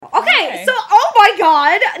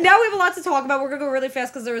god! Now we have a lot to talk about. We're gonna go really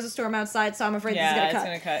fast because there is a storm outside, so I'm afraid this is gonna cut.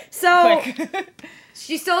 Yeah, it's gonna cut. So, Quick.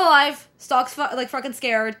 she's still alive. Stalk's like fucking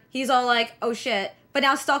scared. He's all like, oh shit. But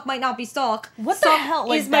now Stalk might not be Stalk. What Stalk the hell?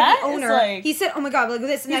 Like, is that might be is, owner. like... He said, oh my god, like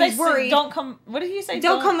this, and He's now like, he's worried. don't come... What did he say?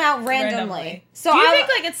 Don't come out randomly. So Do you think,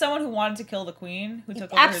 like, it's someone who wanted to kill the queen who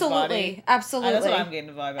took over his body? Absolutely. That's what I'm getting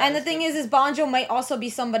the vibe out And the of thing is Banjo might also be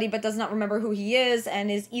somebody but does not remember who he is and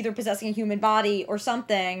is either possessing a human body or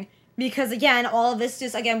something. Because, again, all of this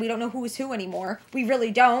just, again, we don't know who is who anymore. We really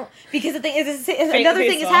don't. Because the thing is, another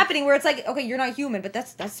thing is happening where it's like, okay, you're not human, but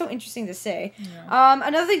that's so interesting to say. Yeah.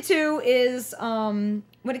 Another thing, too, is when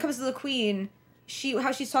it comes to the queen,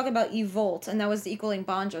 how she's talking about Evolt, and that was equaling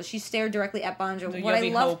Banjo. She stared directly at Banjo. I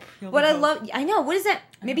know, what is that?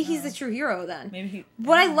 Maybe he's the true hero, then. Maybe he...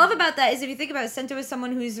 What I love about that is if you think about it, Sento is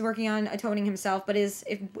someone who's working on atoning himself, but is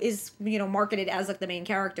marketed as, like, the main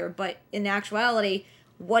character. But in actuality...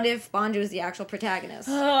 What if Banjo is the actual protagonist?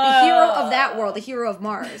 The hero of that world, the hero of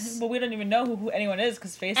Mars. But we don't even know who anyone is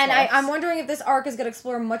because face. And I'm wondering if this arc is going to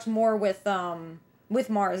explore much more with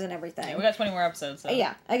Mars and everything. Yeah, we got 20 more episodes. So.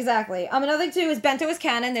 Yeah, exactly. Another thing too is Bento is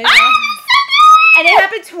canon. There's and it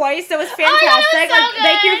happened twice, so it was fantastic. Oh, yeah, so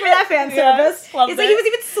thank you for that fan service. Yes, It's like he was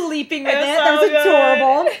even sleeping with it. That was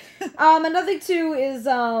adorable. Another thing too is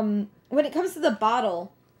when it comes to the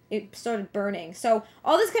bottle. It started burning. So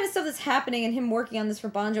all this kind of stuff that's happening and him working on this for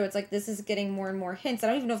Banjo, it's like this is getting more and more hints. I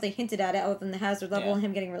don't even know if they hinted at it other than the hazard level and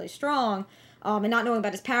him getting really strong and not knowing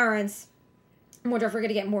about his parents. I wonder if we're going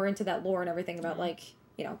to get more into that lore and everything about, like,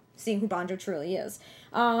 you know, seeing who Banjo truly is.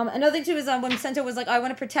 Another thing, too, is when Sento was like, I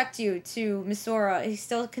want to protect you to Misora, he's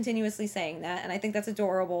still continuously saying that, and I think that's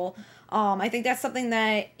adorable. I think that's something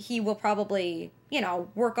that he will probably, you know,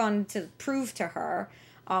 work on to prove to her.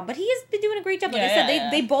 But he has been doing a great job. Like I said,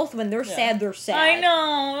 they both, when they're sad, they're sad. I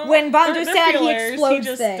know. When Banjo's sad, he explodes he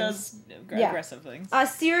just things. Does aggressive things.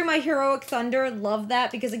 Searing My Heroic Thunder, love that.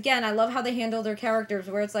 Because, again, I love how they handle their characters.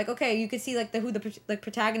 Where it's like, okay, you could see, like, who the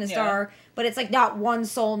protagonists are. But it's, like, not one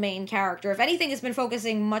sole main character. If anything, it's been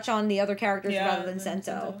focusing much on the other characters rather than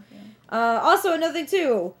Sento. Also, another thing,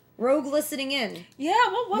 too. Rogue listening in. Yeah,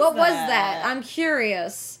 what was that? I'm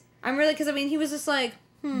curious. I'm really... Because, I mean, he was just like...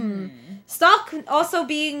 Stalk also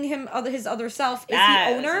being his other self, is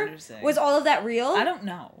he owner? Was all of that real? I don't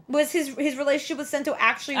know. Was his relationship with Sento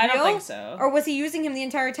actually real? I don't think so. Or was he using him the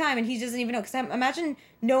entire time and he doesn't even know? Because imagine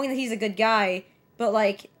knowing that he's a good guy, but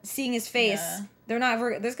like seeing his face, they're not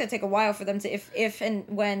ever. There's gonna take a while for them to if and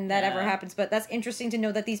when that ever happens. But that's interesting to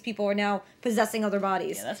know that these people are now possessing other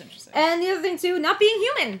bodies. Yeah, that's interesting. And the other thing too, not being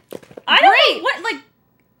human. I don't know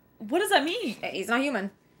what does that mean? He's not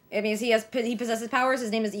human. It means he possesses powers.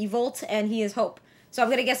 His name is Evolt, and he is Hope. So I'm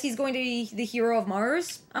gonna guess he's going to be the hero of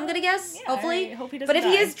Mars. I'm gonna guess, hopefully. I hope he doesn't but if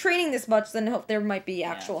he is training this much, then there might be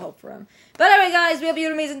actual hope for him. But anyway, guys, we hope you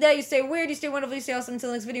have an amazing day. You stay weird, you stay wonderful, you stay awesome. Until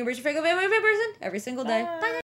the next video, where's your favorite person? Every single day. Bye.